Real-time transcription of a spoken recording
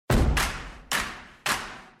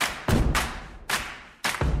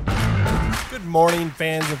Good morning,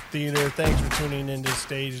 fans of theater. Thanks for tuning into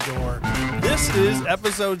Stage Door. This is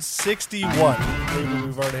episode 61. I believe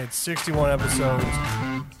we've already had 61 episodes.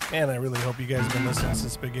 Man, I really hope you guys have been listening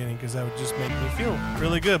since the beginning because that would just make me feel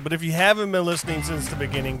really good. But if you haven't been listening since the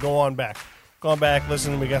beginning, go on back. Go on back,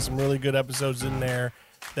 listen. We got some really good episodes in there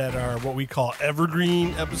that are what we call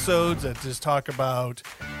evergreen episodes that just talk about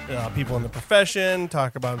people in the profession,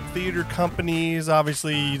 talk about theater companies.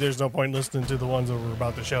 Obviously, there's no point listening to the ones that were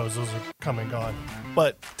about the shows. Those are come and gone.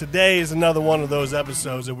 But today is another one of those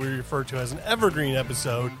episodes that we refer to as an evergreen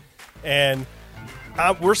episode. And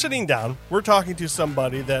we're sitting down. We're talking to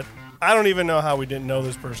somebody that I don't even know how we didn't know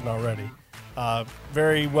this person already.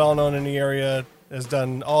 Very well known in the area, has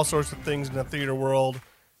done all sorts of things in the theater world,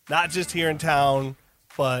 not just here in town,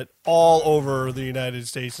 but all over the United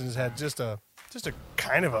States, and has had just a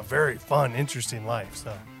kind of a very fun, interesting life.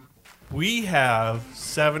 So we have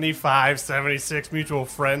 75, 76 mutual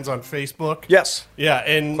friends on Facebook. Yes. Yeah,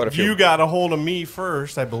 and Quite a few. you got a hold of me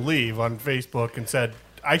first, I believe, on Facebook and said,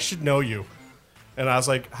 I should know you. And I was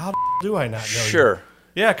like, how do I not know you? Sure.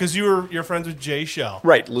 Yeah, because you're friends with Jay Shell.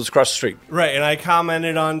 Right, lives across the street. Right, and I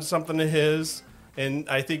commented on something of his, and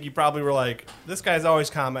I think you probably were like, this guy's always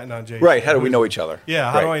commenting on Jay Shell. Right, how do we know each other? Yeah,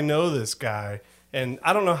 how Right. do I know this guy? And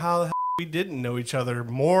I don't know how the hell we didn't know each other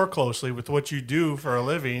more closely with what you do for a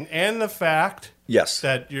living, and the fact Yes,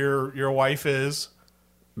 that your wife is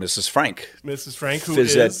Mrs. Frank, Mrs. Frank, who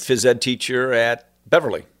phys ed teacher at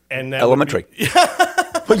Beverly and that Elementary. would be-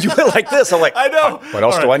 Well, you went like this. I'm like, I know. What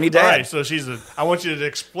else All do right. I need to All add? right, so I want you to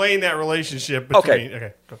explain that relationship between.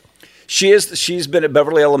 Okay. Go. She's been at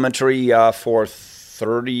Beverly Elementary for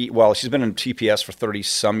 30. Well, she's been in TPS for 30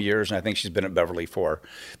 some years, and I think she's been at Beverly for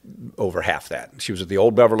over half that. She was at the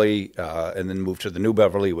old Beverly, and then moved to the new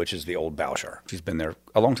Beverly, which is the old Bowsher. She's been there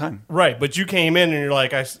a long time. Right, but you came in and you're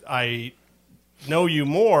like, I know you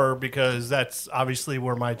more because that's obviously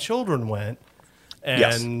where my children went.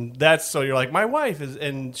 And that's so you're like, my wife is,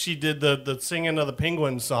 and she did the singing of the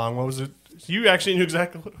Penguin song. What was it? You actually knew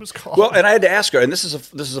exactly what it was called. Well, and I had to ask her, and this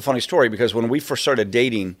is a funny story because when we first started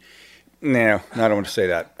dating, no, I don't want to say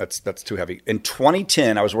that. That's too heavy. In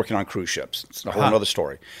 2010, I was working on cruise ships. It's a whole other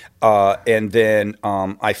story. And then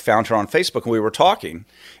I found her on Facebook, and we were talking.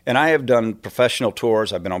 And I have done professional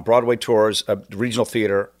tours. I've been on Broadway tours, regional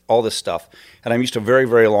theater, all this stuff. And I'm used to very,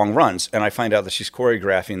 very long runs. And I find out that she's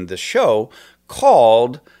choreographing this show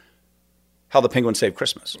called How the Penguin Saved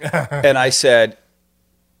Christmas. And I said,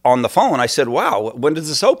 on the phone, I said, wow, when does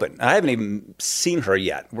this open? And I haven't even seen her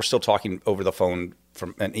yet. We're still talking over the phone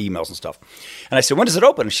and emails and stuff. And I said, when does it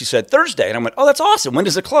open? And she said, Thursday. And I went, oh, that's awesome. When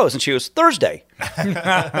does it close? And she goes, Thursday. And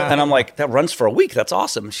I'm like, that runs for a week. That's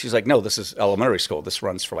awesome. And she's like, no, this is elementary school. This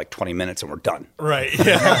runs for like 20 minutes and we're done. Right.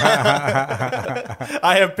 Yeah.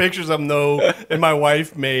 I have pictures of them though, and my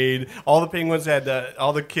wife made all the penguins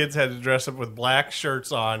all the kids had to dress up with black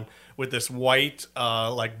shirts on with this white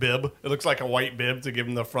like bib. It looks like a white bib to give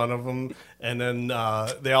them the front of them, and then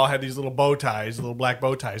they all had these little bow ties, little black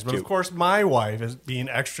bow ties. But of course, my wife, is being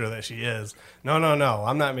extra that she is, no,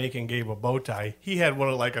 I'm not making Gabe a bow tie. He had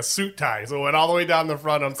one like a suit tie, so it went all the way down the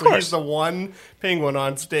front of him. So he's the one penguin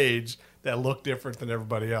on stage that looked different than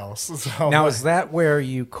everybody else. So Now, is that where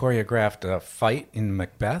you choreographed a fight in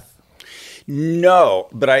Macbeth? No,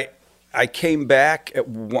 but I came back at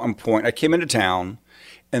one point. I came into town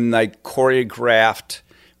and I choreographed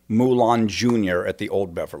Mulan Jr. at the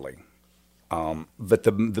old Beverly. But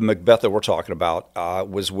the Macbeth that we're talking about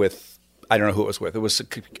was with, I don't know who it was with. It was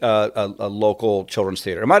a local children's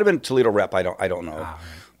theater. It might have been Toledo Rep. I don't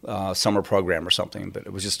know. Summer program or something, but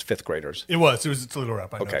it was just fifth graders. It was a Toledo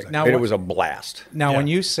Rep. I know Okay, exactly. Now, and it was a blast. Now, Yeah. when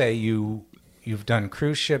you say you've done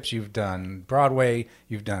cruise ships, you've done Broadway,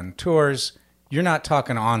 you've done tours, you're not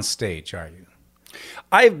talking on stage, are you?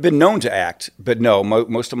 I've been known to act, but no,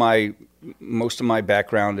 most of my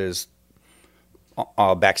background is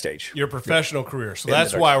backstage. Your professional career. So In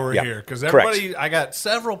that's the why direction. we're Yep. here. Because Correct. everybody, I got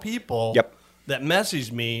several people Yep. that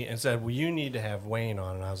messaged me and said, well, you need to have Wayne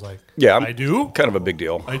on. And I was like, Yeah, I do? Kind of a big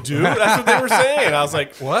deal. I do? That's what they were saying. I was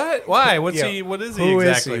like, what? Why? What is he Who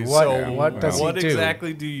is exactly? he? What does he what do?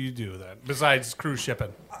 exactly do you do then, besides cruise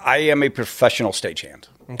shipping? I am a professional stagehand.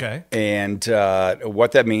 Okay. And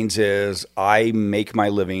what that means is I make my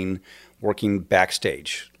living working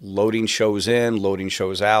backstage, loading shows in, loading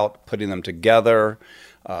shows out, putting them together,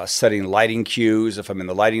 setting lighting cues if I'm in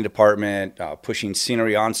the lighting department, pushing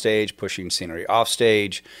scenery on stage, pushing scenery off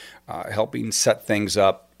stage, helping set things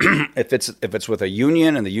up if it's with a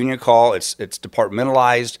union and the union call, it's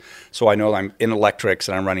departmentalized. So I know I'm in electrics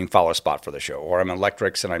and I'm running follow spot for the show, or I'm in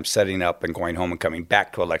electrics and I'm setting up and going home and coming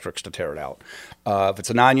back to electrics to tear it out. If it's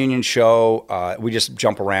a non-union show, we just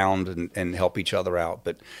jump around and help each other out.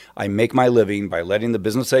 But I make my living by letting the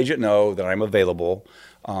business agent know that I'm available.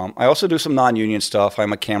 I also do some non-union stuff.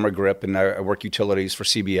 I'm a camera grip, and I work utilities for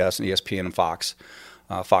CBS and ESPN and Fox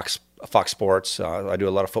Sports. I do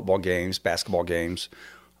a lot of football games, basketball games,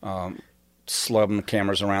 slugging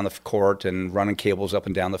cameras around the court and running cables up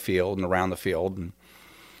and down the field and around the field. And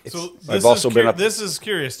So I've also been up. this is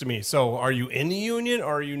curious to me. So are you in the union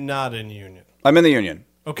or are you not in the union? I'm in the union.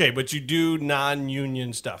 Okay, but you do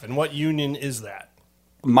non-union stuff. And what union is that?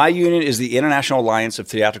 My union is the International Alliance of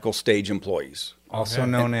Theatrical Stage Employees, Also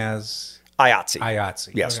known as IATSE.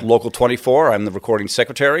 IATSE. Yes, Local 24. I'm the recording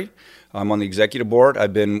secretary. I'm on the executive board.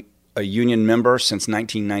 I've been a union member since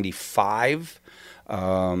 1995.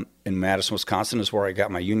 In Madison, Wisconsin is where I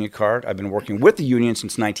got my union card. I've been working with the union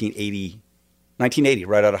since 1980,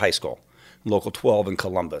 right out of high school, Local 12 in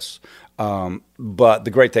Columbus. But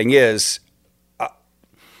the great thing is,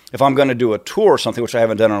 if I'm going to do a tour or something, which I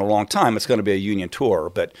haven't done in a long time, it's going to be a union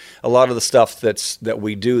tour. But a lot of the stuff that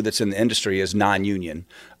we do that's in the industry is non-union,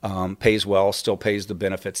 pays well, still pays the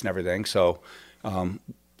benefits and everything. So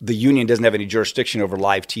the union doesn't have any jurisdiction over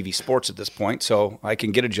live TV sports at this point. So I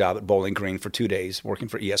can get a job at Bowling Green for 2 days, working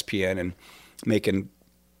for ESPN and making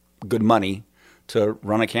good money to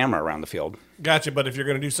run a camera around the field. Gotcha, but if you're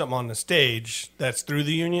going to do something on the stage, that's through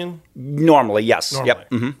the union? Normally, yes. Normally. Yep.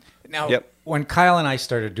 Mm-hmm. Now, Yep. when Kyle and I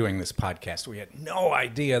started doing this podcast, we had no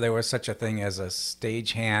idea there was such a thing as a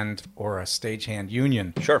stagehand or a stagehand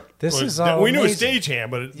union. Sure. This Well, is all we knew a amazing. stagehand,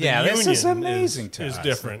 but Yeah, the this union is amazing to is us.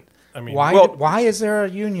 different. I mean, Why is there a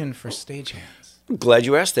union for stagehands? I'm glad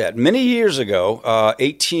you asked that. Many years ago,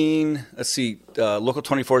 Local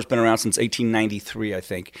 24 has been around since 1893, I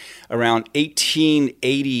think. Around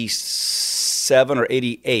 1887 or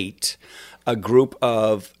 88, a group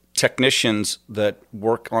of technicians that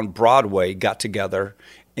work on Broadway got together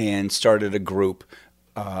and started a group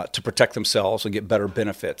to protect themselves and get better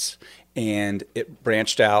benefits. And it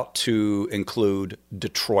branched out to include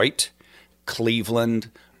Detroit, Cleveland,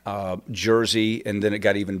 Jersey, and then it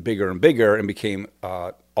got even bigger and bigger and became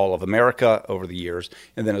all of America over the years,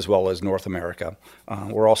 and then as well as North America.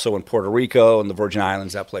 We're also in Puerto Rico and the Virgin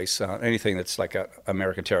Islands, that place. Anything that's like a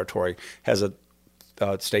American territory has a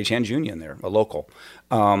stagehands union there, a local.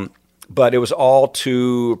 But it was all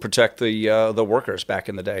to protect the workers back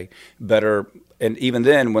in the day better. And even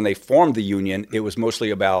then, when they formed the union, it was mostly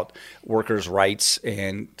about workers' rights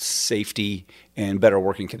and safety and better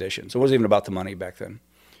working conditions. It wasn't even about the money back then.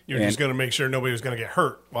 you're just going to make sure nobody was going to get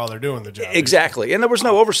hurt while they're doing the job. Exactly. And there was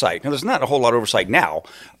no oversight. And there's not a whole lot of oversight now.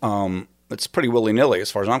 It's pretty willy-nilly as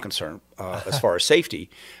far as I'm concerned, as far as safety.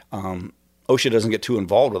 OSHA doesn't get too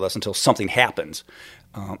involved with us until something happens.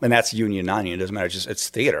 And that's union, non-union. It doesn't matter. It's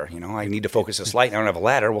theater. You know, I need to focus this light. I don't have a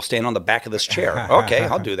ladder. We'll stand on the back of this chair. Okay,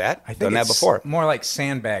 I'll do that. I think Done that it's before. more like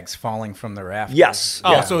sandbags falling from the rafters. Yes.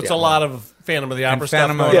 Oh, Yeah. so it's Yeah. a lot of Phantom of the Opera And stuff.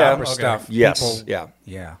 Phantom of going the on? Opera Okay. stuff. Yes. People- Yeah.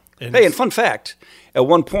 Yeah. Hey, and fun fact, at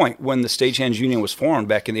one point when the Stagehands Union was formed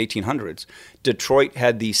back in the 1800s, Detroit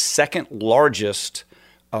had the second largest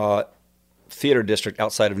theater district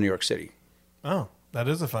outside of New York City. Oh, that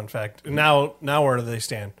is a fun fact. Now where do they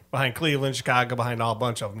stand? Behind Cleveland, Chicago, behind all a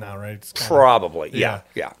bunch of them now, right? It's kinda- Probably. Yeah.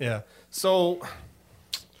 So,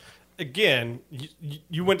 again,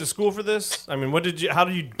 you went to school for this? I mean, how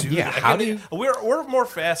do you do Yeah, that? how do you- We're more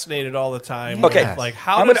fascinated all the time. Okay. with, like,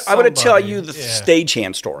 how I'm does going to tell somebody- you the Yeah.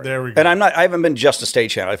 stagehand story. There we go. And I haven't been just a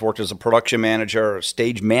stagehand. I've worked as a production manager, a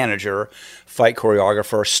stage manager, fight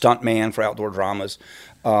choreographer, stuntman for outdoor dramas.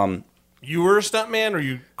 You were a stuntman, or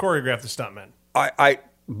you choreographed the stuntman? I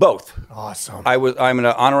both. Awesome. I'm an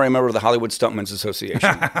honorary member of the Hollywood Stuntmen's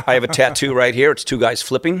Association. I have a tattoo right here. It's two guys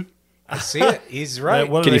flipping. I see it. He's right.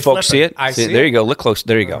 What are Can they you folks see flipping? it? I see There it. you go. Look close.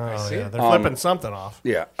 There you go. Oh, yeah, they're flipping something off.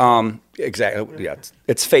 Yeah. Exactly. Yeah.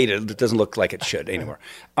 It's faded. It doesn't look like it should anymore.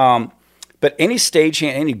 But any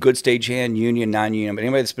stagehand, any good stagehand, union, non-union, but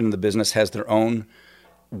anybody that's been in the business has their own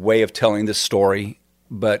way of telling this story.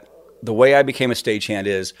 But the way I became a stagehand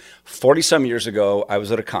is 40-some years ago, I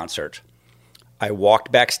was at a concert. I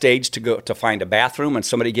walked backstage to go to find a bathroom, and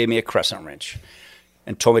somebody gave me a crescent wrench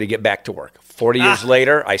and told me to get back to work. 40 years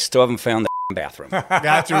later, I still haven't found the bathroom.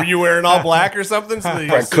 Gotcha. Were you wearing all black or something? So that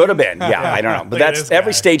you It could have been. Yeah, I don't know. But Look at that's this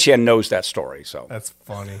every guy. stagehand knows that story. So That's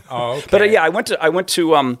funny. Oh, okay. But yeah, I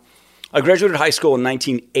graduated high school in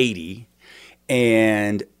 1980,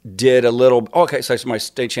 and did a little. Okay, so my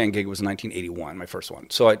stagehand gig was in 1981, my first one.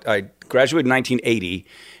 So I graduated in 1980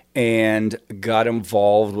 and got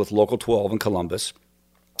involved with Local 12 in Columbus.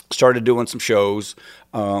 Started doing some shows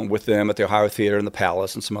with them at the Ohio Theater and the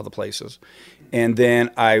Palace and some other places. And then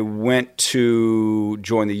I went to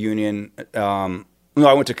join the union. I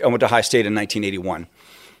went to High State in 1981,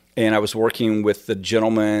 and I was working with the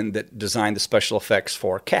gentleman that designed the special effects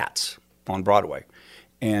for Cats on Broadway.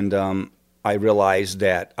 And I realized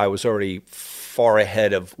that I was already far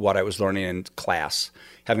ahead of what I was learning in class,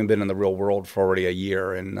 having been in the real world for already a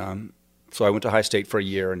year. And so I went to High State for a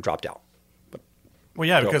year and dropped out. Well,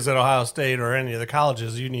 yeah, because at Ohio State or any of the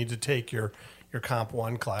colleges, you need to take your Comp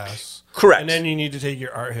 1 class. Correct. And then you need to take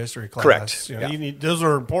your art history class. Correct. You know, Yeah. you need, those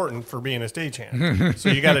are important for being a stagehand. So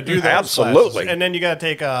you got to do those Absolutely. classes. And then you got to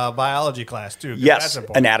take a biology class, too. 'cause Yes, that's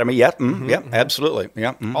important. anatomy. Yep, yep, absolutely.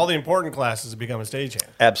 Yep, All the important classes to become a stagehand.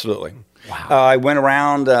 absolutely. Wow. I went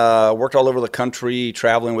around, worked all over the country,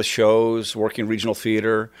 traveling with shows, working regional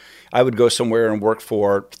theater. I would go somewhere and work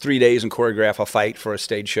for 3 days and choreograph a fight for a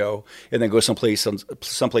stage show, and then go someplace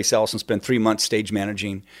else and spend 3 months stage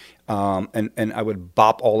managing. And I would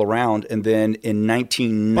bop all around. And then in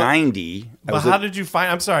 1990, But how did you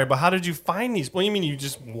find? I'm sorry, but how did you find these? What do you mean you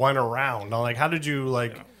just went around? Like, how did you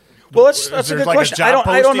like? well, that's is a there good like question. A job I don't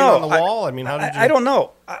posting know. on the wall? I mean, how did you? I don't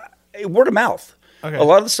know. Word of mouth. Okay. A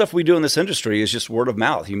lot of the stuff we do in this industry is just word of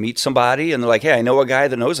mouth. You meet somebody and they're like, "Hey, I know a guy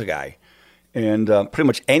that knows a guy," and pretty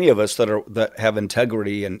much any of us that have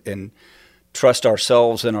integrity and trust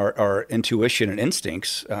ourselves and our intuition and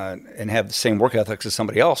instincts and have the same work ethics as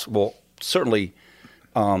somebody else will certainly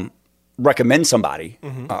recommend somebody.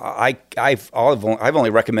 I've only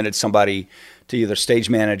recommended somebody to either stage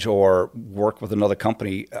manage or work with another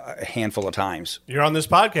company a handful of times. You're on this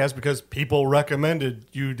podcast because people recommended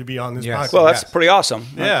you to be on this Yes. podcast. Well, that's pretty awesome.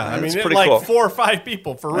 yeah, I That's mean, pretty like cool. 4 or 5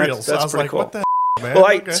 people for real. That's So I was pretty like, cool. what the man? Well,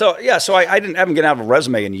 Okay. so I haven't gotten out of a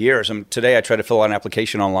resume in years. Today I tried to fill out an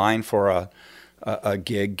application online for a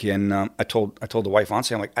gig, and I told the wife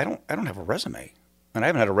honestly, I'm like, I don't have a resume, and I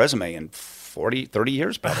haven't had a resume in 30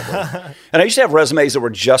 years probably. And I used to have resumes that were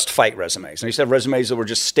just fight resumes, and I used to have resumes that were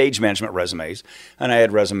just stage management resumes, and I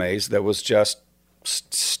had resumes that was just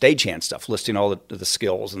stagehand stuff, listing all the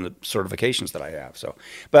skills and the certifications that I have. So,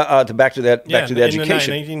 but back to the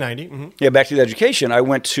education. 1990. Mm-hmm. Yeah, back to the education. I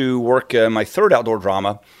went to work my third outdoor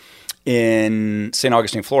drama in St.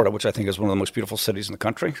 Augustine, Florida, which I think is one of the most beautiful cities in the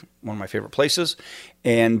country, one of my favorite places.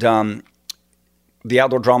 And the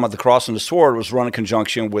outdoor drama, The Cross and the Sword, was run in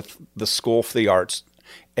conjunction with the School for the Arts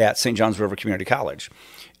at St. John's River Community College.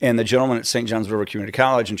 And the gentleman at St. John's River Community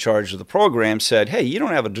College in charge of the program said, "Hey, you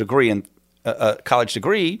don't have a degree in a college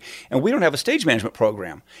degree, and we don't have a stage management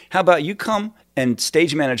program. How about you come and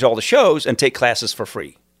stage manage all the shows and take classes for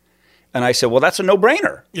free?" And I said, "Well, that's a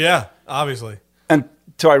no-brainer." Yeah, obviously.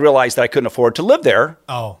 Until I realized that I couldn't afford to live there.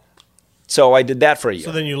 Oh, So I did that for a year.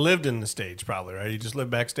 so then you lived in the stage probably, right? You just lived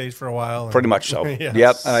backstage for a while? and- Pretty much so. Yes.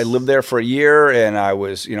 Yep. I lived there for a year, and I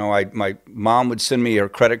was, my mom would send me her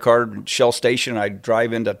credit card at Shell Station. I'd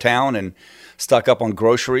drive into town and stock up on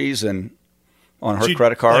groceries and on her She'd,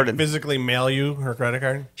 credit card. like, And physically mail you her credit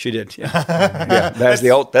card? she did. Yeah. Yeah.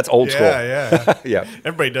 That's old school. Yeah. Yeah.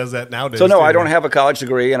 Everybody does that nowadays. So no, too. I don't have a college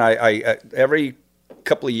degree, and I every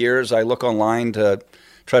couple of years I look online to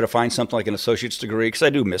try to find something like an associate's degree because I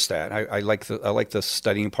do miss that. I like the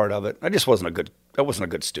studying part of it. I wasn't a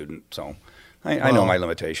good student, so I know my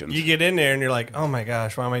limitations. You get in there and you're like, oh my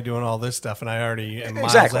gosh, why am I doing all this stuff? And I already am miles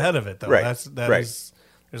Exactly. ahead of it, though. Right. That is,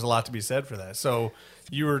 there's a lot to be said for that. So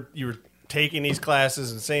you were taking these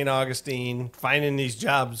classes in St. Augustine, finding these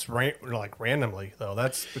jobs like randomly, though.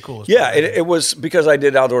 That's the coolest. Yeah, part. it was because I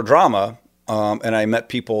did outdoor drama, and I met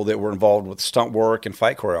people that were involved with stunt work and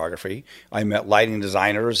fight choreography. I met lighting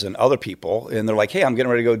designers and other people, and they're like, "Hey, I'm getting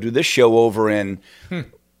ready to go do this show over in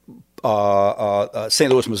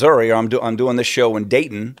St. Louis, Missouri, or I'm doing this show in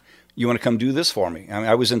Dayton. You want to come do this for me?" I mean,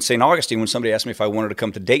 I was in St. Augustine when somebody asked me if I wanted to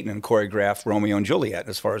come to Dayton and choreograph Romeo and Juliet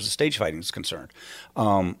as far as the stage fighting is concerned.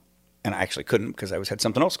 And I actually couldn't because I had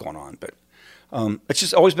something else going on. But it's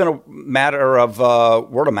just always been a matter of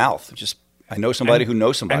word of mouth. Just I know somebody who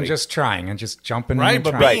knows somebody. And just trying and just jumping in Right, and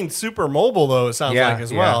but trying. being super mobile, though, it sounds Yeah, like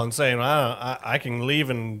as well, yeah. and saying, I can leave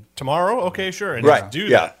and tomorrow? Okay, sure. And right. just do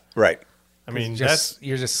yeah. that. Right. I mean,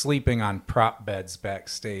 You're just sleeping on prop beds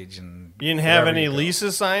backstage, and you didn't have wherever any you go.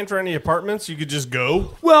 leases signed for any apartments? You could just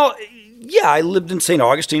go? Well, yeah, I lived in St.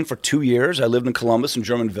 Augustine for 2 years. I lived in Columbus and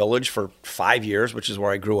German Village for 5 years, which is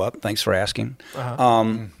where I grew up. Thanks for asking.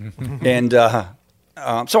 And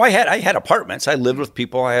So I had apartments. I lived with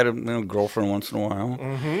people. I had a girlfriend once in a while.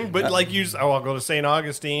 But like I'll go to St.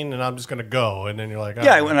 Augustine and I'm just going to go. And then you're like, oh.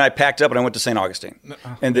 Yeah, and I packed up and I went to St. Augustine.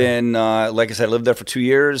 And then, like I said, I lived there for 2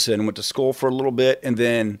 years and went to school for a little bit. And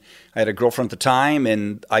then I had a girlfriend at the time,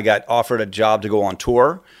 and I got offered a job to go on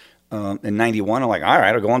tour in 91. I'm like, all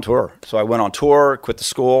right, I'll go on tour. So I went on tour, quit the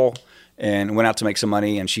school, and went out to make some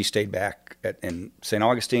money. And she stayed back in St.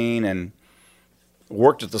 Augustine and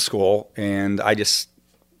worked at the school. And I just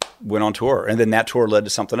went on tour. And then that tour led to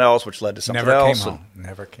something else, which led to something else.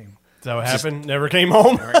 Never came. Is that what happened? Never came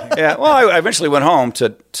home? Yeah, well, I eventually went home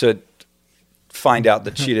to find out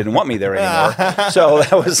that she didn't want me there anymore. So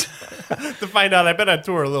that was to find out I've been on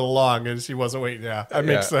tour a little long and she wasn't waiting. Yeah, that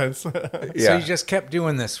makes sense. Yeah. So you just kept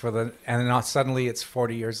doing this and then suddenly it's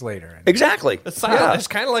 40 years later. Exactly. It's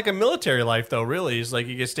kind of like a military life, though. Really, it's like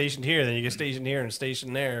you get stationed here, then you get stationed here, and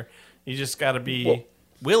stationed there. You just got to be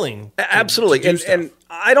willing. Absolutely, to do stuff. and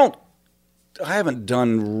I haven't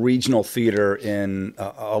done regional theater in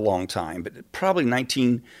a long time, but probably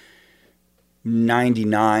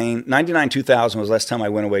 1999, 2000 was the last time I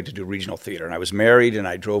went away to do regional theater. And I was married, and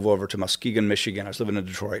I drove over to Muskegon, Michigan. I was living in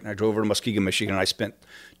Detroit, and I drove over to Muskegon, Michigan, and I spent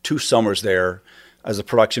 2 summers there as a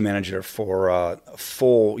production manager for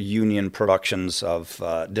full union productions of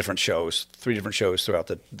different shows, 3 different shows throughout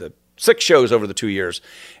the 6 shows over the 2 years.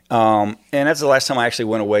 And that's the last time I actually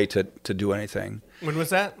went away to do anything. When was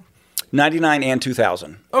that? 99 and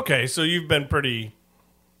 2000. Okay, so you've been pretty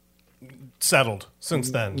settled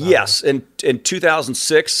since then. Yes. In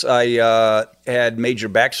 2006, I had major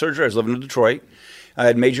back surgery. I was living in Detroit. I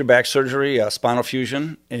had major back surgery, spinal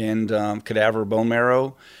fusion, and cadaver bone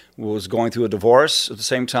marrow. Was going through a divorce at the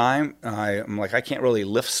same time. I'm like, I can't really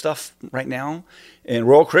lift stuff right now. And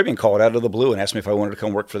Royal Caribbean called out of the blue and asked me if I wanted to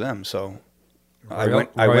come work for them. So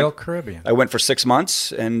Royal Caribbean. I went for 6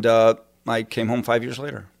 months, and I came home 5 years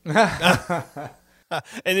later. And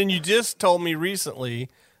then you just told me recently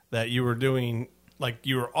that you were doing, like,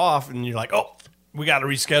 you were off, and you're like, oh, we got to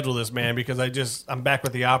reschedule this, man, because I'm back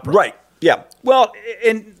with the opera. Right. Yeah. Well,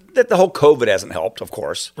 and that the whole COVID hasn't helped, of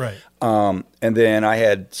course. Right. And then I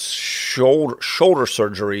had shoulder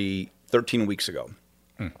surgery 13 weeks ago.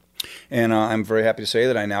 And I'm very happy to say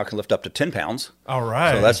that I now can lift up to 10 pounds. All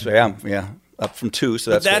right. So that's, up from 2.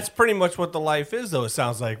 So that's good. Pretty much what the life is, though, it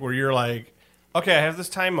sounds like, where you're like, okay, I have this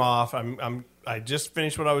time off. I just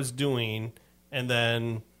finished what I was doing, and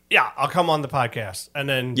then, I'll come on the podcast. And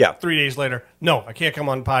then 3 days later, no, I can't come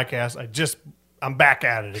on the podcast. I'm back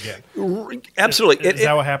at it again. Absolutely. Is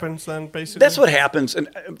that what happens then, basically? That's what happens. And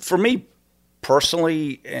for me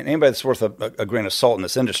personally, and anybody that's worth a grain of salt in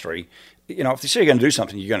this industry, if you say you're going to do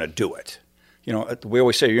something, you're going to do it. We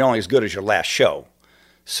always say you're only as good as your last show.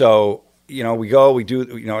 So, we do,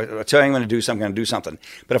 I tell you I'm going to do something, I'm going to do something.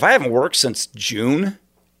 But if I haven't worked since June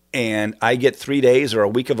and I get 3 days or a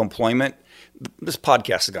week of employment, this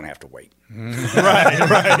podcast is going to have to wait. Right.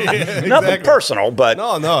 Exactly. Nothing personal, but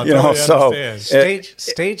no, totally understand.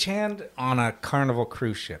 Stagehand on a Carnival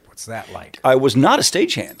cruise ship. What's that like? I was not a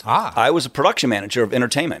stagehand. I was a production manager of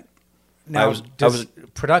entertainment. Now,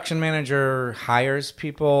 production manager hires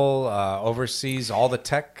people, oversees all the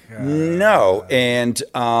tech? No, and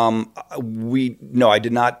I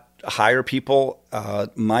did not hire people.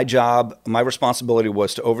 My responsibility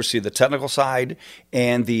was to oversee the technical side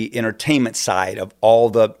and the entertainment side of all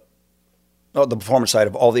the performance side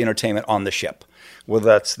of all the entertainment on the ship. Whether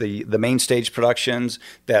that's the main stage productions,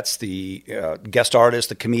 that's the guest artists,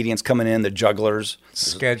 the comedians coming in, the jugglers,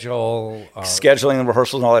 scheduling and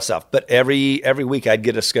rehearsals and all that stuff. But every week I'd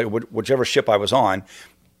get a schedule, whichever ship I was on.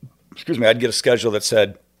 I'd get a schedule that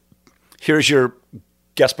said, "Here's your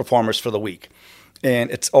guest performers for the week."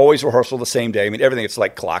 And it's always rehearsal the same day. I mean, everything, it's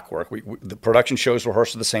like clockwork. The production shows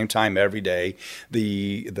rehearse at the same time every day.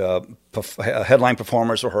 The headline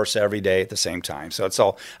performers rehearse every day at the same time. So it's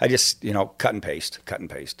all, I just, cut and paste.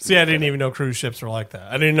 See, I didn't even know cruise ships were like that.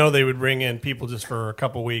 I didn't know they would bring in people just for a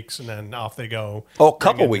couple weeks and then off they go. Oh, a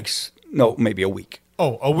couple weeks. No, maybe a week.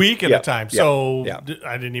 Oh, a week at a time. So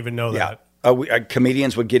I didn't even know that.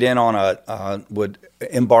 Comedians would get in would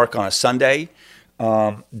embark on a Sunday,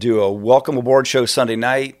 do a welcome aboard show Sunday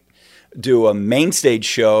night, do a main stage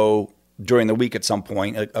show during the week at some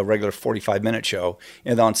point, a regular 45-minute show,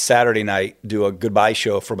 and then on Saturday night do a goodbye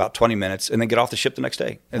show for about 20 minutes, and then get off the ship the next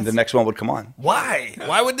day, and the next one would come on. Why?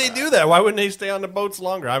 Why would they do that? Why wouldn't they stay on the boats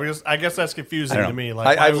longer? I guess that's confusing to me.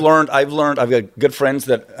 Like, I've learned. I've got good friends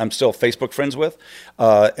that I'm still Facebook friends with,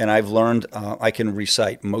 and I've learned I can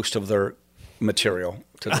recite most of their material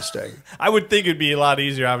to this day. I would think it'd be a lot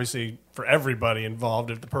easier, obviously, for everybody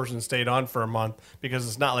involved if the person stayed on for a month, because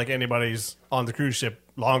it's not like anybody's on the cruise ship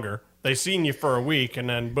longer. they seen you for a week and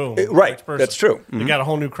then boom. Right. next person. That's true. You got a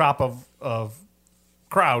whole new crop of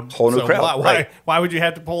crowd. Whole new crowd, right. Why would you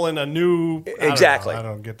have to pull in a new? Exactly. I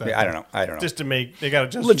don't get that. Yeah, I don't know. Just to make they got to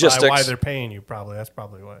justify Logistics. why they're paying you. Probably that's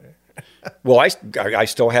probably why. Well, I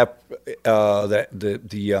still have the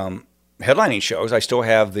headlining shows. I still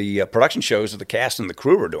have the production shows that the cast and the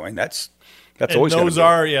crew are doing. That's And always those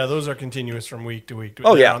gonna be. those are continuous from week to week.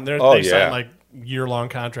 Oh, yeah. They sign like year-long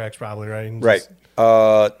contracts probably, right? And Right. just-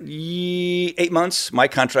 8 months. My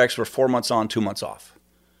contracts were 4 months on, 2 months off.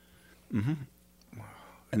 Mm-hmm.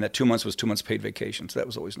 And that 2 months was 2 months paid vacation, so that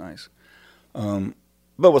was always nice.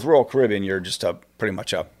 But with Royal Caribbean, you're just pretty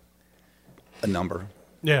much a number.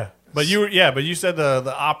 Yeah, but you said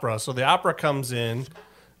the opera. So the opera comes in.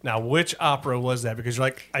 Now, which opera was that? Because you're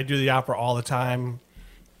like, I do the opera all the time.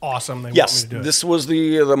 Awesome. They Yes, want me to do it. this was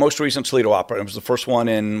the most recent Toledo opera. It was the first one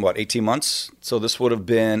in 18 months. So this would have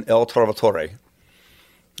been El Trovatore,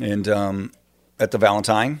 and at the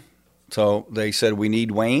Valentine. So they said we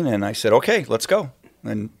need Wayne, and I said okay, let's go.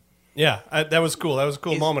 And Yeah, that was cool. That was a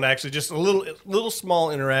cool moment, actually. Just a little small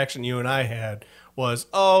interaction you and I had was,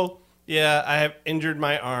 oh, yeah, I have injured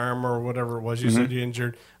my arm or whatever it was. You said you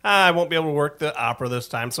injured. I won't be able to work the opera this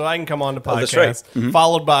time, so I can come on the podcast. that's right.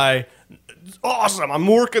 Followed by, awesome, I'm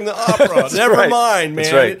working the opera. Never right. mind, man.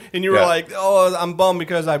 That's right. And you were Yeah. like, oh, I'm bummed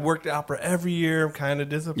because I've worked the opera every year. I'm kind of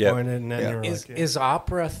disappointed. And then Yeah. you were like, Is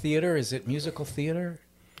opera theater? Is it musical theater?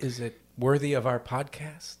 Is it worthy of our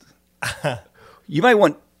podcast? you might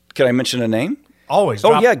want. Can I mention a name? always.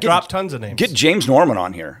 Drop tons of names. Get James Norman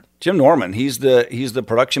on here. Jim Norman. He's the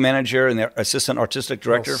production manager and the assistant artistic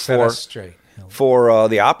director Set us straight. for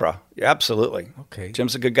the opera. Yeah, absolutely. Okay.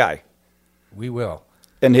 Jim's a good guy, We will.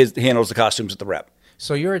 and he handles the costumes at the Rep.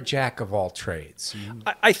 So you're a jack of all trades.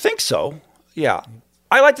 I think so. Yeah.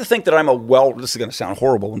 I like to think that this is going to sound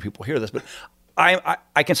horrible when people hear this, but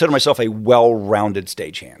I consider myself a well-rounded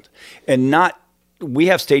stagehand. And we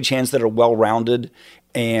have stagehands that are well-rounded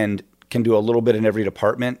and can do a little bit in every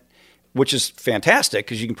department, which is fantastic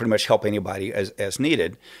because you can pretty much help anybody as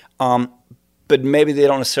needed. But maybe they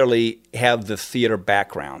don't necessarily have the theater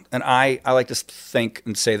background. And I like to think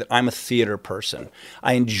and say that I'm a theater person.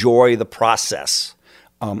 I enjoy the process.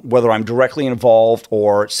 Whether I'm directly involved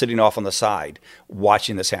or sitting off on the side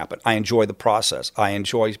watching this happen. I enjoy the process. I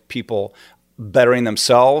enjoy people bettering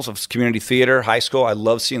themselves of community theater, high school. I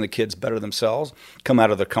love seeing the kids better themselves, come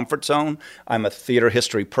out of their comfort zone. I'm a theater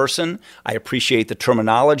history person. I appreciate the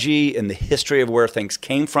terminology and the history of where things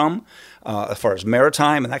came from, as far as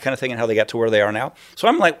maritime and that kind of thing and how they got to where they are now. So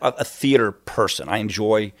I'm like a theater person. I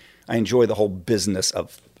enjoy the whole business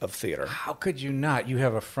of theater. How could you not? You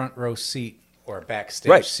have a front row seat or a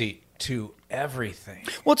backstage seat to everything.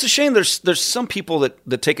 Well, it's a shame. There's some people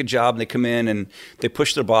that take a job and they come in and they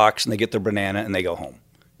push their box and they get their banana and they go home.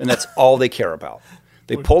 And that's all they care about.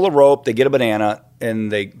 They pull a rope, they get a banana,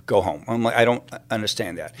 and they go home. I'm like, I don't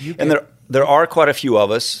understand that. And there are quite a few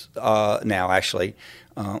of us now, actually,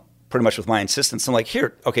 pretty much with my insistence. I'm like,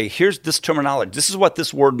 here's this terminology. This is what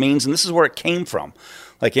this word means, and this is where it came from.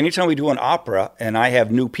 Like anytime we do an opera and I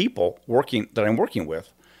have new people that I'm working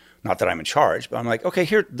with, not that I'm in charge, but I'm like, okay,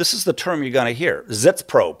 this is the term you're going to hear.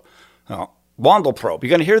 Sitzprobe, Wandelprobe. You're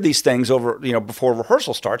going to hear these things over, before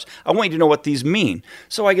rehearsal starts. I want you to know what these mean.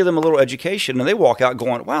 So I give them a little education, and they walk out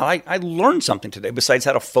going, wow, I learned something today besides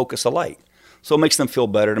how to focus a light. So it makes them feel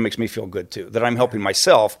better, and it makes me feel good, too, that I'm helping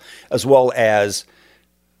myself as well as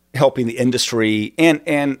helping the industry. And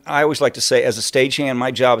I always like to say, as a stagehand,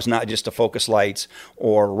 my job is not just to focus lights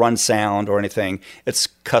or run sound or anything. It's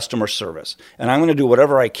customer service. And I'm going to do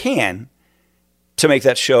whatever I can to make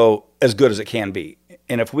that show as good as it can be.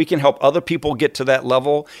 And if we can help other people get to that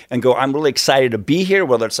level and go, I'm really excited to be here,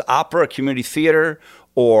 whether it's opera, community theater,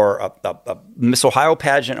 or a Miss Ohio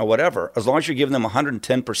pageant or whatever, as long as you're giving them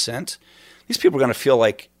 110%, these people are going to feel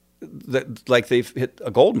like they've hit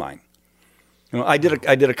a gold mine. I did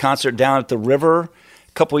a concert down at the river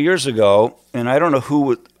a couple of years ago, and I don't know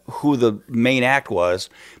who the main act was,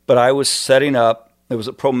 but I was setting up. It was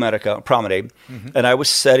at Promenade, and I was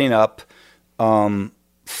setting up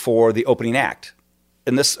for the opening act.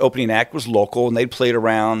 And this opening act was local, and they'd played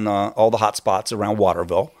around all the hot spots around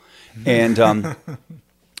Waterville, and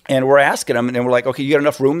and we're asking them, and we're like, okay, you got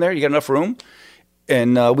enough room there? You got enough room?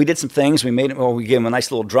 And we did some things. We gave him a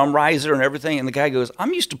nice little drum riser and everything. And the guy goes,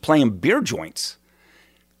 I'm used to playing beer joints.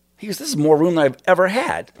 He goes, this is more room than I've ever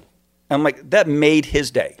had. And I'm like, that made his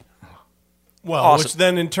day. Well, Awesome. Which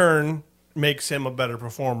then in turn makes him a better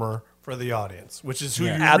performer for the audience, which is who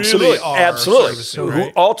you Absolutely. really are. Absolutely. Servicing, Who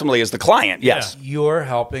right? ultimately is the client, yes. You're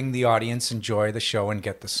helping the audience enjoy the show and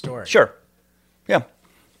get the story. Sure. Yeah.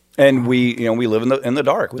 And we live in the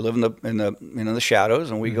dark. We live in the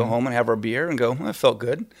shadows, and we go home and have our beer and go, "I felt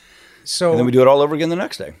good." So And then we do it all over again the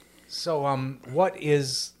next day. So, what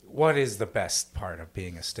is the best part of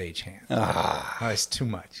being a stagehand? It's too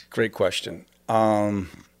much. Great question.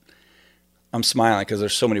 I'm smiling because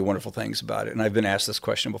there's so many wonderful things about it, and I've been asked this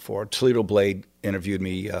question before. Toledo Blade interviewed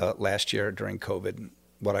me last year during COVID.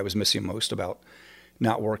 What I was missing most about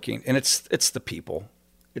not working, and it's the people,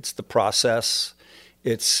 it's the process,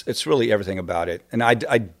 it's really everything about it. And I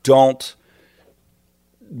don't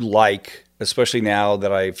like, especially now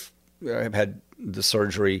that I've had the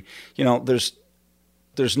surgery.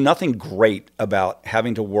 There's nothing great about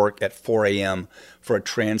having to work at 4 a.m. for a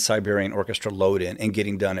Trans-Siberian Orchestra load-in and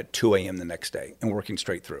getting done at 2 a.m. the next day and working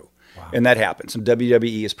straight through. Wow. And that happens. And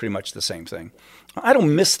WWE is pretty much the same thing. I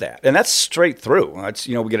don't miss that. And that's straight through.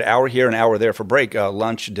 We get an hour here, an hour there for break,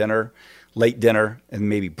 lunch, dinner, late dinner, and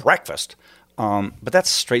maybe breakfast. But that's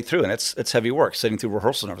straight through, and it's heavy work, sitting through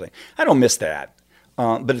rehearsals and everything. I don't miss that.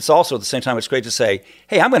 But it's also, at the same time, it's great to say,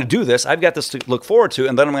 hey, I'm going to do this. I've got this to look forward to,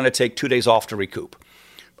 and then I'm going to take 2 days off to recoup.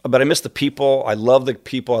 But I miss the people. I love the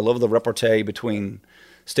people. I love the repartee between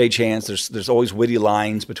stagehands. There's always witty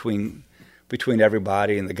lines between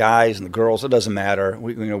everybody, and the guys and the girls. It doesn't matter.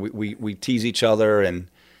 We tease each other, and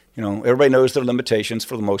everybody knows their limitations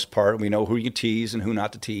for the most part. We know who you tease and who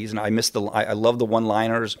not to tease. And I love the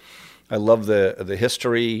one-liners. I love the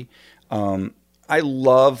history. I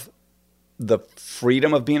love the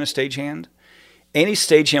freedom of being a stagehand. Any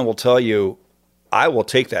stagehand will tell you, I will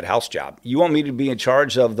take that house job. You want me to be in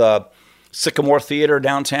charge of the Sycamore Theater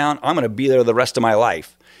downtown? I'm going to be there the rest of my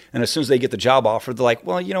life. And as soon as they get the job offer, they're like,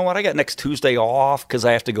 well, you know what? I got next Tuesday off because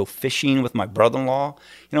I have to go fishing with my brother-in-law.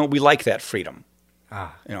 We like that freedom.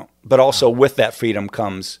 But also with that freedom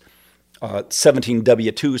comes 17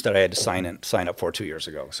 W-2s that I had to sign up for 2 years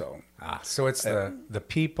ago. So it's the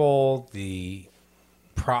people, the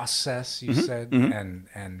process, you said,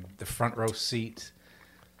 and the front row seat.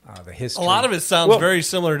 The history. A lot of it sounds very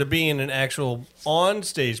similar to being an actual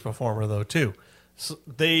on-stage performer, though, too. So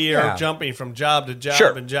they are jumping from job to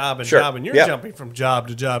job and job and job, and you're jumping from job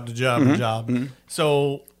to job to job to job. Mm-hmm.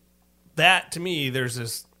 So that, to me, there's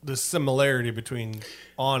this similarity between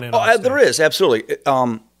on and off stage. There is, absolutely.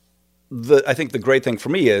 I think the great thing for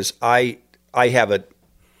me is I have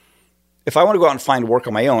if I want to go out and find work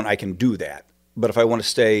on my own, I can do that. But if I want to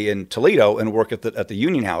stay in Toledo and work at the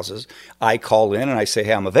union houses, I call in and I say,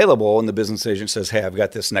 hey, I'm available. And the business agent says, hey, I've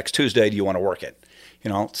got this next Tuesday. Do you want to work it?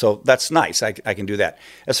 So that's nice. I can do that.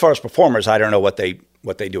 As far as performers, I don't know what they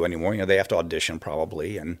do anymore. They have to audition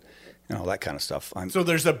probably and that kind of stuff. So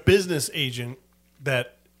there's a business agent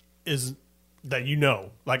that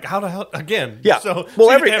like how the hell again? Yeah. So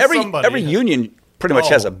every union pretty much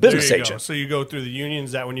has a business agent. So you go through the union.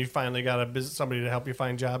 Is that when you finally got somebody to help you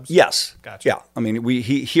find jobs? Yes. Gotcha. Yeah. I mean,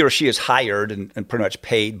 he or she is hired and pretty much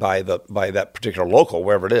paid by that particular local,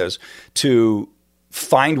 wherever it is, to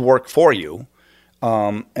find work for you,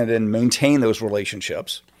 and then maintain those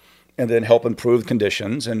relationships, and then help improve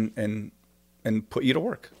conditions and put you to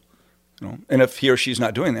work. And if he or she's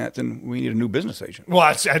not doing that, then we need a new business agent. Well,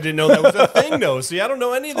 I didn't know that was a thing, though. See, I don't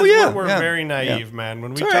know any of this. We're very naive, man.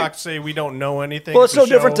 When we say we don't know anything. Well, it's no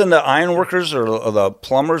different than the ironworkers or the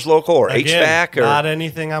plumbers local or HVAC or not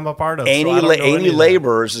anything I'm a part of. Any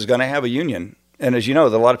laborers is going to have a union. And as you know, a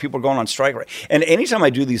lot of people are going on strike. Right? And anytime I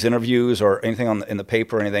do these interviews or anything in the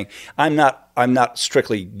paper or anything, I'm not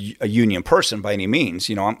strictly a union person by any means.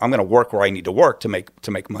 I'm going to work where I need to work to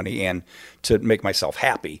make money and to make myself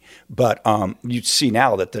happy. But you see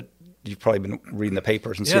now that you've probably been reading the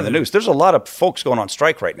papers and seeing the news. There's a lot of folks going on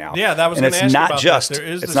strike right now. Yeah, that was. And it's not just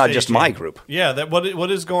it's not just my group. Yeah, what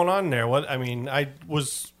is going on there? I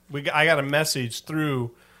got a message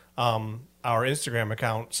through our Instagram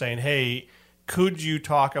account saying, hey, could you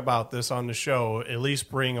talk about this on the show? At least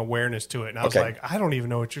bring awareness to it. And I was like, I don't even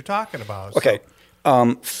know what you're talking about. Okay.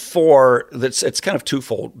 It's kind of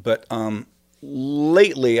twofold, but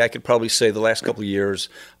lately I could probably say the last couple of years,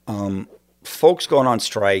 folks going on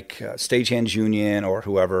strike, stagehands union or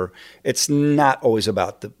whoever, it's not always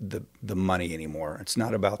about the money anymore. It's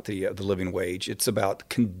not about the living wage. It's about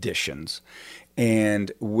conditions.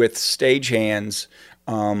 And with stagehands,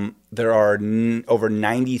 there are over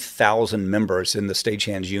 90,000 members in the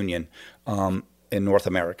Stagehands Union in North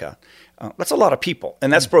America. That's a lot of people,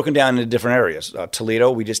 and that's broken down into different areas.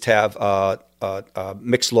 Toledo, we just have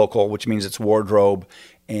mixed local, which means it's wardrobe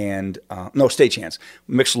and stagehands.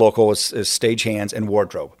 Mixed local is stagehands and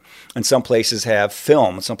wardrobe. And some places have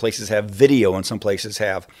film, and some places have video, and some places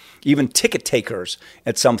have even ticket takers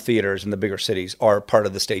at some theaters in the bigger cities are part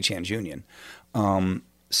of the Stagehands Union.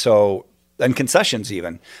 So and concessions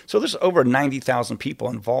even. So there's over 90,000 people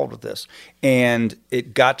involved with this. And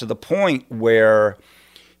it got to the point where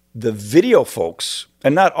the video folks,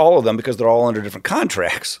 and not all of them because they're all under different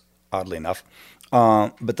contracts, oddly enough,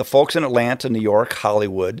 but the folks in Atlanta, New York,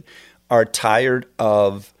 Hollywood are tired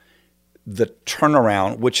of the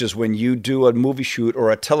turnaround, which is when you do a movie shoot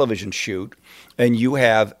or a television shoot and you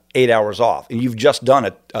have 8 hours off and you've just done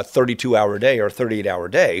a 32-hour day or a 38-hour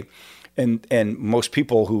day. And most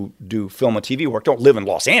people who do film and TV work don't live in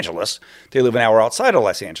Los Angeles. They live an hour outside of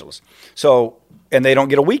Los Angeles. So, and they don't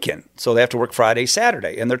get a weekend. So they have to work Friday,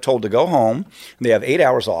 Saturday. And they're told to go home. And they have 8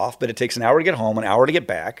 hours off, but it takes an hour to get home, an hour to get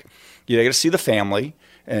back. You got to see the family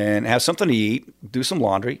and have something to eat, do some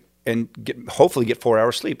laundry, and hopefully get 4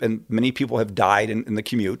 hours sleep. And many people have died in the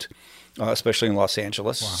commute, especially in Los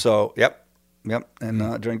Angeles. Wow. So, yep.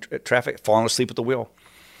 And during traffic, falling asleep at the wheel.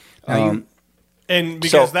 And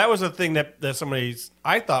because that was a thing that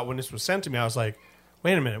I thought when this was sent to me, I was like,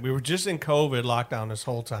 wait a minute, we were just in COVID lockdown this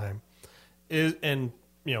whole time.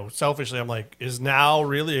 Selfishly, I'm like, is now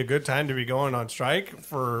really a good time to be going on strike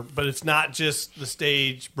but it's not just the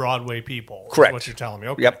stage Broadway people. Correct. Is what you're telling me.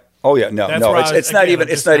 Okay. Yep. Oh yeah. No, it's not even,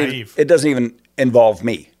 it doesn't even involve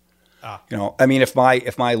me. I mean, if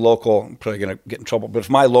my local, I'm probably going to get in trouble, but if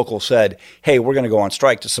my local said, hey, we're going to go on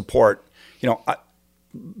strike to support,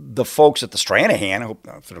 the folks at the Stranahan, I hope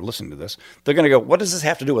if they're listening to this, they're going to go, what does this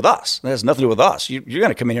have to do with us? That has nothing to do with us. You're going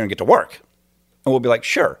to come in here and get to work. And we'll be like,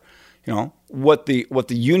 sure. What the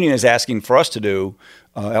union is asking for us to do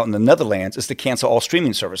out in the Netherlands is to cancel all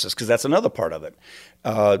streaming services, because that's another part of it.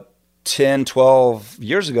 10, 12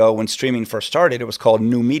 years ago when streaming first started, it was called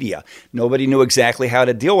new media. Nobody knew exactly how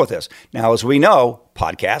to deal with this. Now, as we know,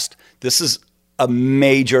 podcast, this is a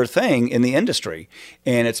major thing in the industry,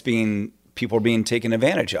 and people are being taken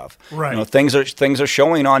advantage of. Right. Things are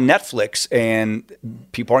showing on Netflix, and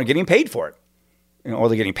people aren't getting paid for it. Or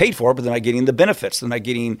they're getting paid for it, but they're not getting the benefits. They're not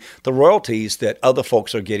getting the royalties that other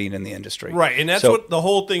folks are getting in the industry. Right, and that's what the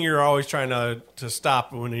whole thing you're always trying to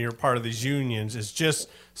stop when you're part of these unions is just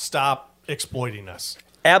stop exploiting us.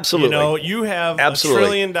 Absolutely. You have a $1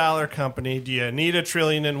 trillion company. Do you need $1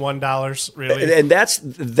 trillion in $1, really? And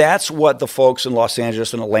that's what the folks in Los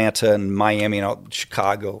Angeles and Atlanta and Miami and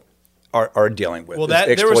Chicago are dealing with. Well,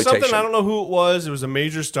 there was something, I don't know who it was. It was a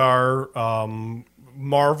major star,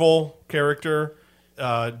 Marvel character,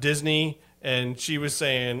 Disney, and she was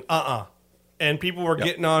saying, and people were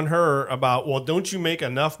getting on her about, well, don't you make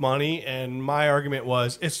enough money? And my argument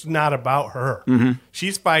was, it's not about her. Mm-hmm.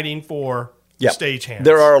 She's fighting for stagehands.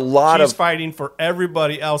 There are a lot She's fighting for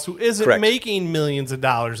everybody else who isn't making millions of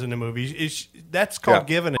dollars in the movies. That's called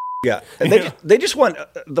giving a Yeah, and they just want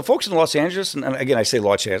the folks in Los Angeles, and again I say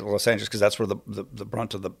Los Angeles because that's where the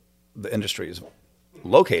brunt of the industry is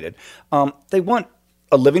located. They want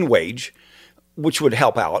a living wage, which would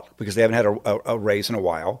help out because they haven't had a raise in a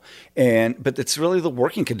while, but it's really the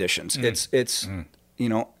working conditions. It's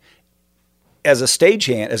as a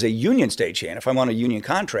stagehand, as a union stagehand, if I'm on a union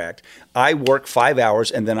contract, I work 5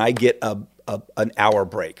 hours and then I get an hour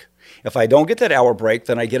break. If I don't get that hour break,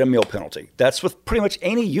 then I get a meal penalty. That's with pretty much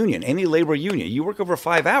any union, any labor union. You work over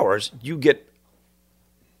 5 hours, you get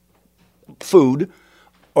food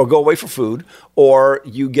or go away for food, or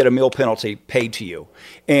you get a meal penalty paid to you.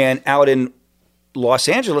 And out in Los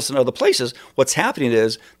Angeles and other places, what's happening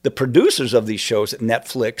is the producers of these shows at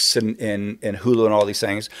Netflix and Hulu and all these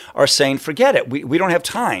things are saying, forget it. We don't have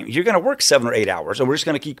time. You're going to work 7 or 8 hours, and we're just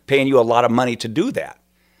going to keep paying you a lot of money to do that.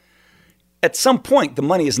 At some point, the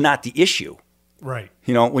money is not the issue. Right.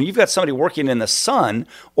 When you've got somebody working in the sun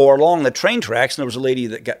or along the train tracks, and there was a lady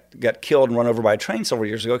that got killed and run over by a train several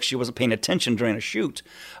years ago because she wasn't paying attention during a shoot.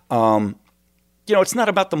 It's not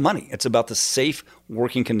about the money. It's about the safe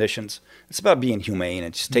working conditions. It's about being humane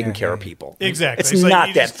and just taking care of people. Exactly. It's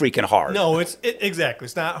not that freaking hard. No, exactly.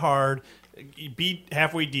 It's not hard. Be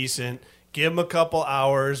halfway decent. Give them a couple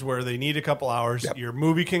hours where they need a couple hours. Yep. Your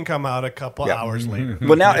movie can come out a couple hours later.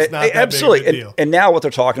 Well, now absolutely, and now what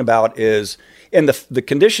they're talking about is in the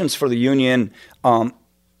conditions for the union.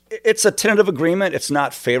 It's a tentative agreement. It's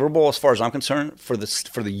not favorable as far as I'm concerned for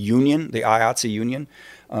the union, the IATSE union,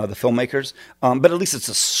 the filmmakers. But at least it's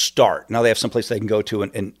a start. Now they have some place they can go to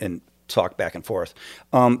and talk back and forth.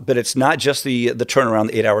 But it's not just the turnaround,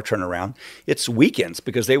 the 8-hour turnaround. It's weekends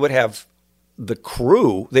because they would have. The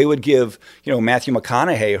crew, they would give, Matthew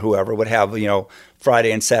McConaughey or whoever would have,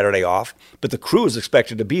 Friday and Saturday off, but the crew is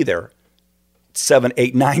expected to be there 7,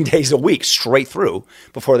 8, 9 days a week straight through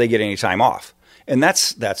before they get any time off. And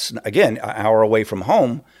that's again, an hour away from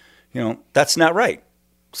home. That's not right.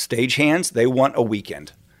 Stagehands, they want a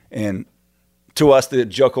weekend. And to us, the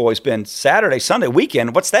joke always been Saturday, Sunday,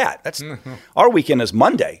 weekend. What's that? That's our weekend is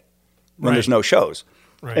Monday when there's no shows.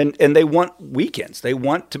 Right. And they want weekends. They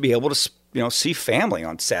want to be able to see family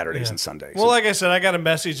on Saturdays and Sundays. Well, like I said, I got a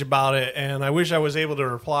message about it, and I wish I was able to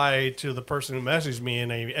reply to the person who messaged me in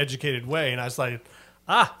an educated way. And I was like,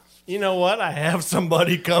 you know what? I have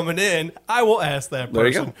somebody coming in. I will ask that There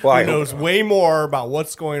you person go. Well, I who hope knows so. way more about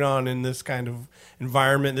what's going on in this kind of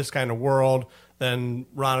environment, this kind of world, than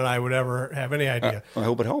Ron and I would ever have any idea. I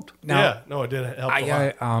hope it helped. It did help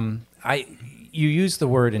a lot. You used the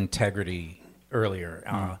word integrity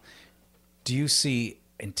earlier. Do you see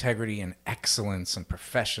integrity and excellence and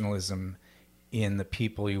professionalism in the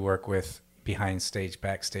people you work with behind stage,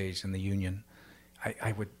 backstage, in the union?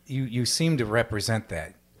 I would. You seem to represent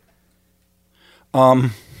that.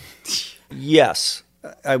 Yes,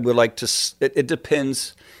 I would like to. It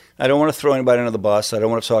depends. I don't want to throw anybody under the bus. I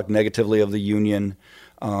don't want to talk negatively of the union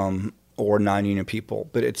or non-union people,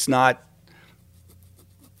 but it's not.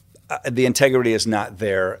 The integrity is not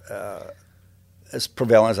there as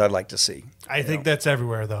prevalent as I'd like to see. I think that's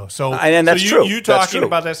everywhere, though. So, and that's true. You That's talking true.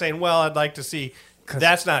 about that, saying, "Well, I'd like to see."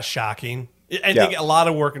 That's not shocking. I Yeah. think a lot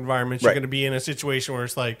of work environments, you're Right. going to be in a situation where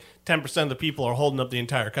it's like 10% of the people are holding up the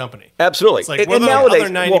entire company. Absolutely. It's like, what are the other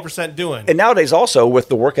 90% doing? And nowadays, also with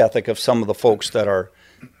the work ethic of some of the folks that are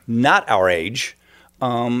not our age,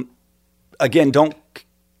 again, don't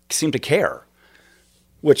seem to care,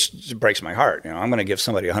 which breaks my heart. I'm going to give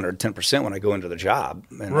somebody 110% when I go into the job.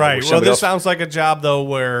 And Right. wish Well, somebody this else- sounds like a job, though,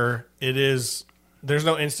 where there's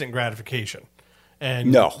no instant gratification.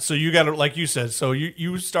 And No. So you got to, like you said, so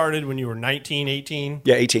you started when you were 19, 18?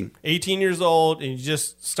 Yeah, 18. 18 years old, and you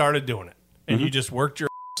just started doing it. And you just worked your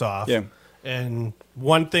ass off. Yeah. And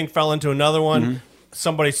one thing fell into another one.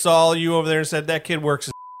 Somebody saw you over there and said, that kid works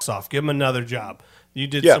his ass off. Give him another job. You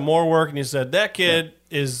did Yeah. some more work, and you said, that kid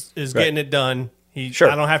is getting it done.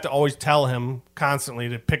 Sure. I don't have to always tell him constantly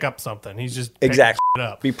to pick up something. He's just picking Exactly. shit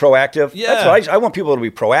up. Be proactive. Yeah. That's what I want people to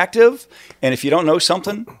be proactive. And if you don't know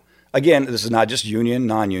something, again, this is not just union,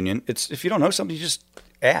 non-union. It's if you don't know something, you just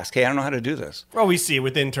ask. Hey, I don't know how to do this. Well, we see it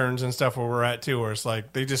with interns and stuff where we're at too, where it's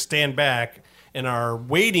like they just stand back and are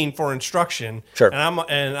waiting for instruction. Sure.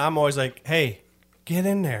 And I'm always like, hey, get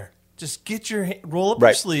in there. Just get roll up your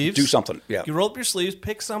Right. sleeves. Do something. Yeah. You roll up your sleeves,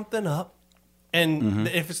 pick something up. And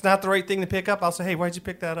if it's not the right thing to pick up, I'll say, hey, why'd you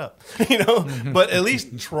pick that up? But at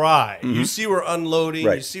least try. You see we're unloading.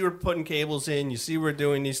 Right. You see we're putting cables in. You see we're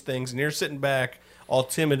doing these things. And you're sitting back all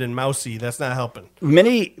timid and mousy. That's not helping.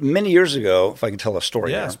 Many years ago, if I can tell a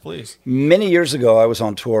story Yes, here. please. Many years ago, I was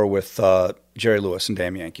on tour with Jerry Lewis and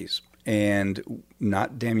Damn Yankees. And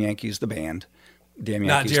not Damn Yankees, the band. Damn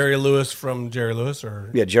Not Yankees. Jerry Lewis from Jerry Lewis?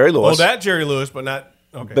 Or Yeah, Jerry Lewis. Oh, that Jerry Lewis, but not...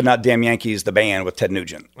 Okay. But not Damn Yankees, the band with Ted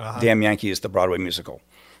Nugent. Damn Yankees, the Broadway musical.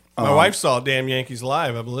 My wife saw Damn Yankees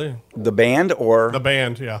live, I believe. The band or... The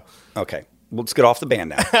band, yeah. Okay. Well, let's get off the band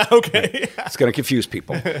now. Okay. It's going to confuse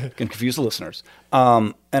people. It's going to confuse the listeners.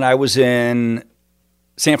 And I was in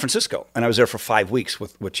San Francisco, and I was there for 5 weeks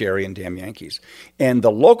with Jerry and Damn Yankees. And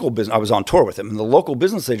the local business, I was on tour with him, and the local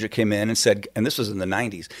business agent came in and said, and this was in the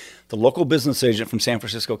 90s, the local business agent from San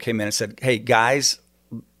Francisco came in and said, hey, guys,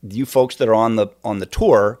 you folks that are on the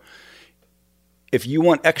tour, if you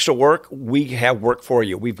want extra work, we have work for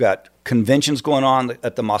you. We've got conventions going on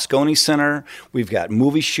at the Moscone Center. We've got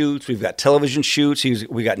movie shoots. We've got television shoots.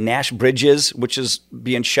 We got Nash Bridges, which is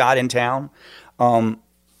being shot in town.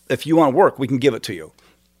 If you want work, we can give it to you.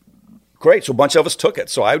 Great. So a bunch of us took it.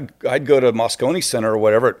 So I'd go to Moscone Center or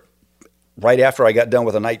whatever right after I got done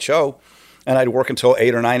with a night show, and I'd work until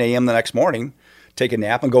 8 or 9 a.m. the next morning, take a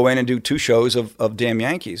nap, and go in and do 2 shows of Damn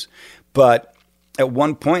Yankees. But at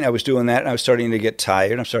one point I was doing that, and I was starting to get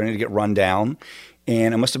tired. I'm starting to get run down.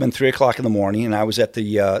 And it must have been 3 o'clock in the morning, and I was at the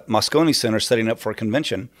Moscone Center setting up for a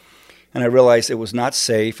convention. And I realized it was not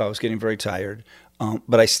safe. I was getting very tired.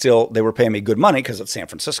 But they were paying me good money because it's San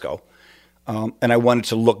Francisco. And I wanted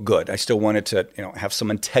to look good. I still wanted to have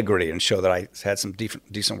some integrity and show that I had some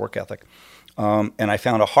decent work ethic. And I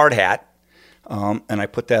found a hard hat. And I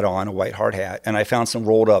put that on, a white hard hat, and I found some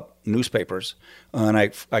rolled up newspapers, and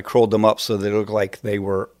I curled them up so they looked like they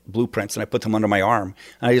were blueprints, and I put them under my arm,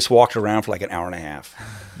 and I just walked around for like an hour and a half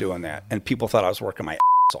doing that, and people thought I was working my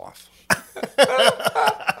ass off.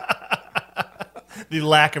 The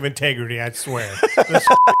lack of integrity, I swear.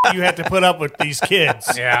 You had to put up with these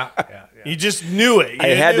kids. Yeah. You just knew it. I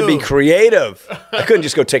had to be creative. I couldn't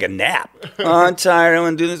just go take a nap. Oh, I'm tired. I don't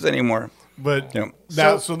want to do this anymore. But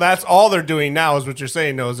Yeah. so that's all they're doing now is what you're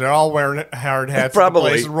saying, though, is they're all wearing hard hats Probably. at the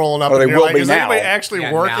place and rolling up. Or they and you're will like, be is now. anybody actually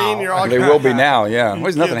Yeah, working? now. You're all They will be now, yeah.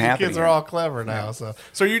 There's nothing the happening. kids are all clever now.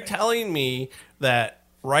 So you're telling me that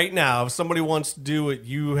right now, if somebody wants to do what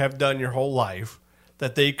you have done your whole life,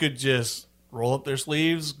 that they could just roll up their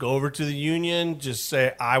sleeves, go over to the union, just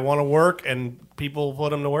say, I want to work, and people put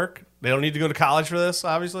them to work? They don't need to go to college for this,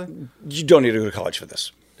 obviously? You don't need to go to college for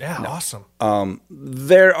this. Yeah, awesome.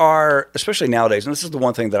 There are, especially nowadays, and this is the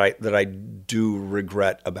one thing that I do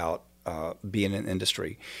regret about being in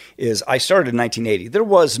industry, is I started in 1980. There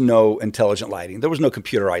was no intelligent lighting. There was no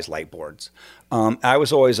computerized light boards. I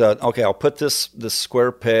was always okay, I'll put this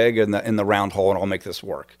square peg in the round hole and I'll make this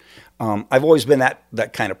work. I've always been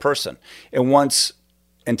that kind of person. And once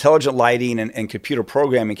intelligent lighting and computer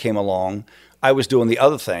programming came along, I was doing the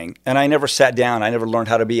other thing, and I never sat down. I never learned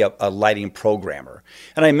how to be a lighting programmer,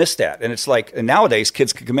 and I missed that. And it's like, and nowadays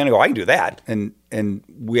kids can come in and go, I can do that, and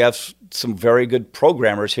we have some very good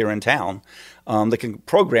programmers here in town that can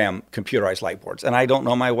program computerized light boards, and I don't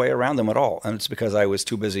know my way around them at all. And it's because I was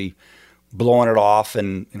too busy blowing it off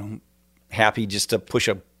and happy just to push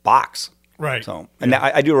a box. Right. So, and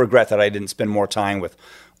I do regret that I didn't spend more time with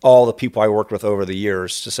all the people I worked with over the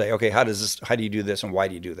years to say, okay, how do you do this and why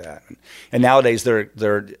do you do that? And nowadays they're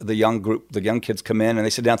the young kids come in and they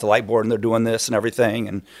sit down at the light board and they're doing this and everything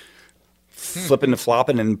and flipping and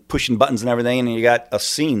flopping and pushing buttons and everything, and you got a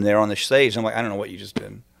scene there on the stage. I'm like, I don't know what you just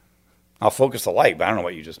did. I'll focus the light, but I don't know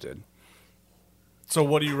what you just did. So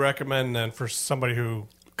what do you recommend then for somebody who,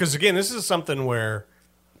 because again, this is something where,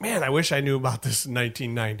 man, I wish I knew about this in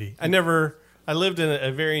 1990. I lived in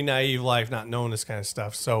a very naive life, not knowing this kind of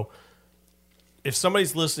stuff. So if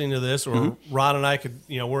somebody's listening to this, or Ron and I could,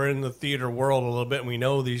 we're in the theater world a little bit and we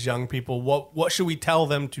know these young people, what should we tell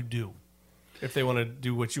them to do if they want to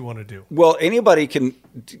do what you want to do? Well, anybody can,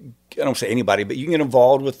 I don't say anybody, but you can get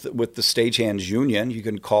involved with the Stagehands Union. You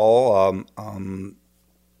can call,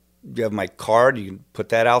 you have my card, you can put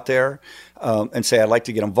that out there and say, I'd like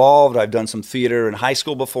to get involved. I've done some theater in high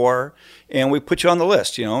school before, and we put you on the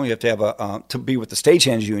list. You have to have to be with the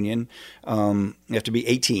Stagehands Union, you have to be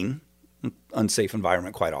 18, unsafe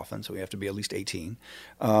environment quite often, so you have to be at least 18.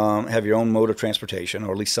 Have your own mode of transportation,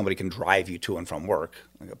 or at least somebody can drive you to and from work,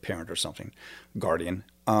 like a parent or something, guardian,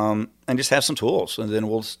 and just have some tools, and then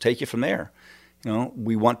we'll take you from there.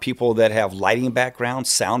 We want people that have lighting background,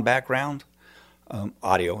 sound background,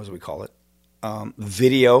 audio, as we call it,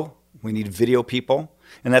 video. We need video people,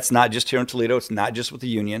 and that's not just here in Toledo. It's not just with the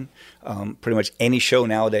union. Pretty much any show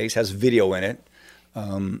nowadays has video in it.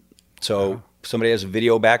 So if somebody has a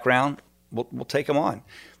video background, we'll take them on.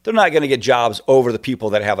 They're not going to get jobs over the people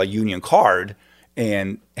that have a union card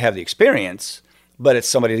and have the experience, but it's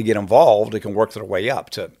somebody to get involved that can work their way up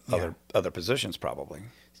to other positions probably.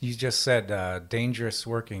 You just said dangerous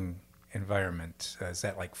working environment. Is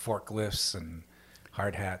that like forklifts and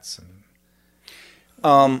hard hats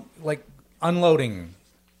and like unloading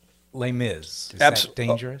Les Mis? Is that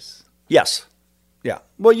dangerous? Yes. Yeah.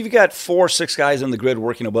 Well, you've got 4 or 6 guys on the grid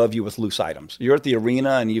working above you with loose items. You're at the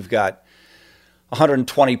arena and you've got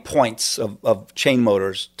 120 points of chain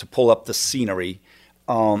motors to pull up the scenery.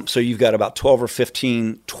 So you've got about 12 or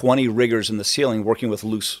 15, 20 riggers in the ceiling working with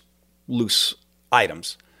loose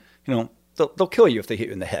items. They'll kill you if they hit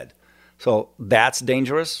you in the head. So that's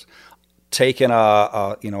dangerous. Taking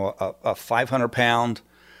a 500-pound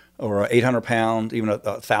or an 800-pound, even a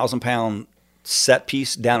 1,000-pound set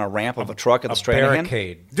piece down a ramp of a truck at the straight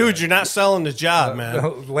barricade. Dude, you're not selling the job, man.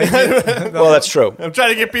 Well, that's true. I'm trying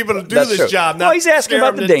to get people to do That's this true. job. No, he's asking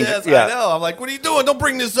about the danger. Yeah. I know. I'm like, what are you doing? Don't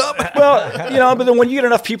bring this up. Well, but then when you get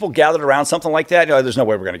enough people gathered around something like that, there's no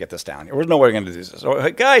way we're going to get this down. There's no way we're going to do this. So,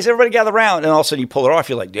 hey, guys, everybody gather around, and all of a sudden you pull it off.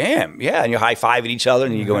 You're like, damn, yeah, and you high-five at each other,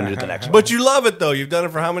 and you go into the next one. But you love it, though. You've done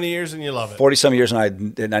it for how many years, and you love it? 40-some years, and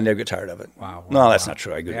I never get tired of it. Wow. No, that's not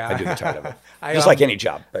true. I do get tired of it. Just like any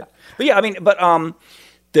job. But yeah,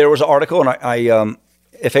 there was an article, and I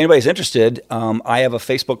if anybody's interested, I have a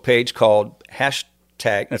Facebook page called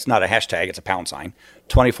hashtag. It's not a hashtag; it's a #,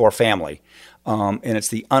 24family, and it's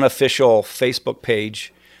the unofficial Facebook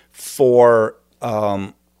page for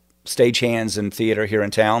stagehands and theater here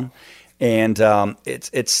in town. And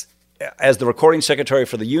it's as the recording secretary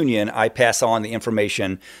for the union, I pass on the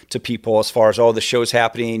information to people as far as, the show's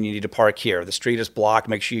happening, you need to park here. The street is blocked,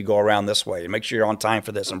 make sure you go around this way. Make sure you're on time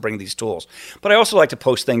for this and bring these tools. But I also like to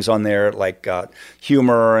post things on there like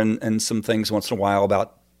humor and some things once in a while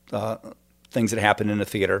about things that happen in the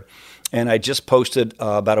theater. And I just posted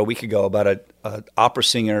about a week ago about an opera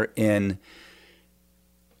singer in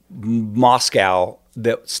Moscow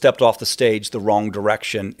that stepped off the stage the wrong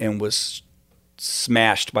direction and was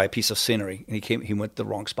smashed by a piece of scenery, and he went the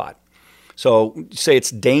wrong spot. So say it's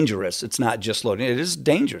dangerous. It's not just loading. It is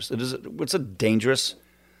dangerous. It's a dangerous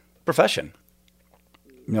profession.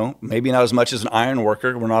 Maybe not as much as an iron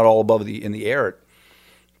worker. We're not all above in the air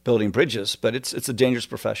building bridges, but it's a dangerous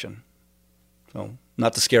profession. So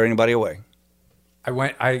not to scare anybody away.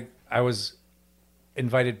 I was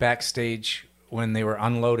invited backstage when they were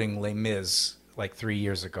unloading Les Mis like 3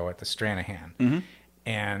 years ago at the Stranahan,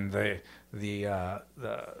 and the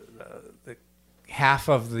half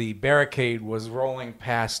of the barricade was rolling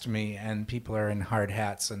past me, and people are in hard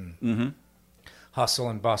hats and hustle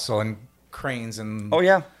and bustle and cranes and Oh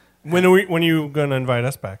yeah. When are you going to invite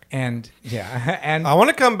us back? and and I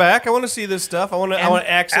want to come back. I want to see this stuff. I want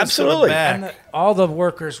access absolutely. to it back. And all the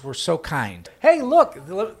workers were so kind. Hey, look!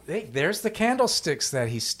 Hey, there's the candlesticks that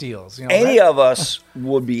he steals. You know, Any of us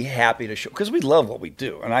would be happy to show, because we love what we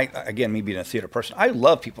do. And again, me being a theater person, I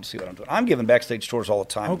love people to see what I'm doing. I'm giving backstage tours all the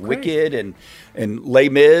time. Oh, great. Wicked and Les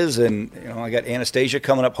Mis, and I got Anastasia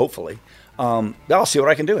coming up, hopefully. I'll see what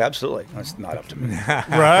I can do. Absolutely. That's not up to me.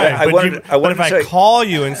 Right. I wanted but if to I say- call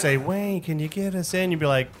you and say, Wayne, can you get us in? You'd be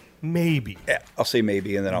like, maybe. Yeah, I'll say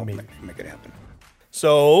maybe, and then I'll make it happen.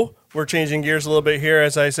 So we're changing gears a little bit here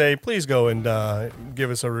as I say, please go and give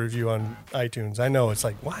us a review on iTunes. I know it's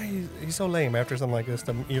like, why is he so lame after something like this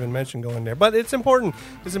to even mention going there? But it's important.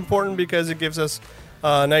 It's important because it gives us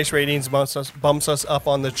nice ratings, bumps us up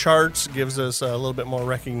on the charts, gives us a little bit more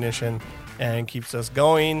recognition, and keeps us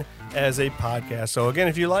going as a podcast. So again,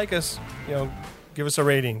 if you like us, give us a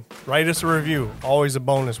rating, write us a review. Always a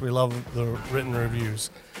bonus. We love the written reviews.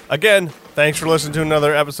 Again, thanks for listening to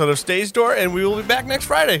another episode of Stage Door, and we will be back next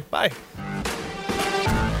Friday. Bye.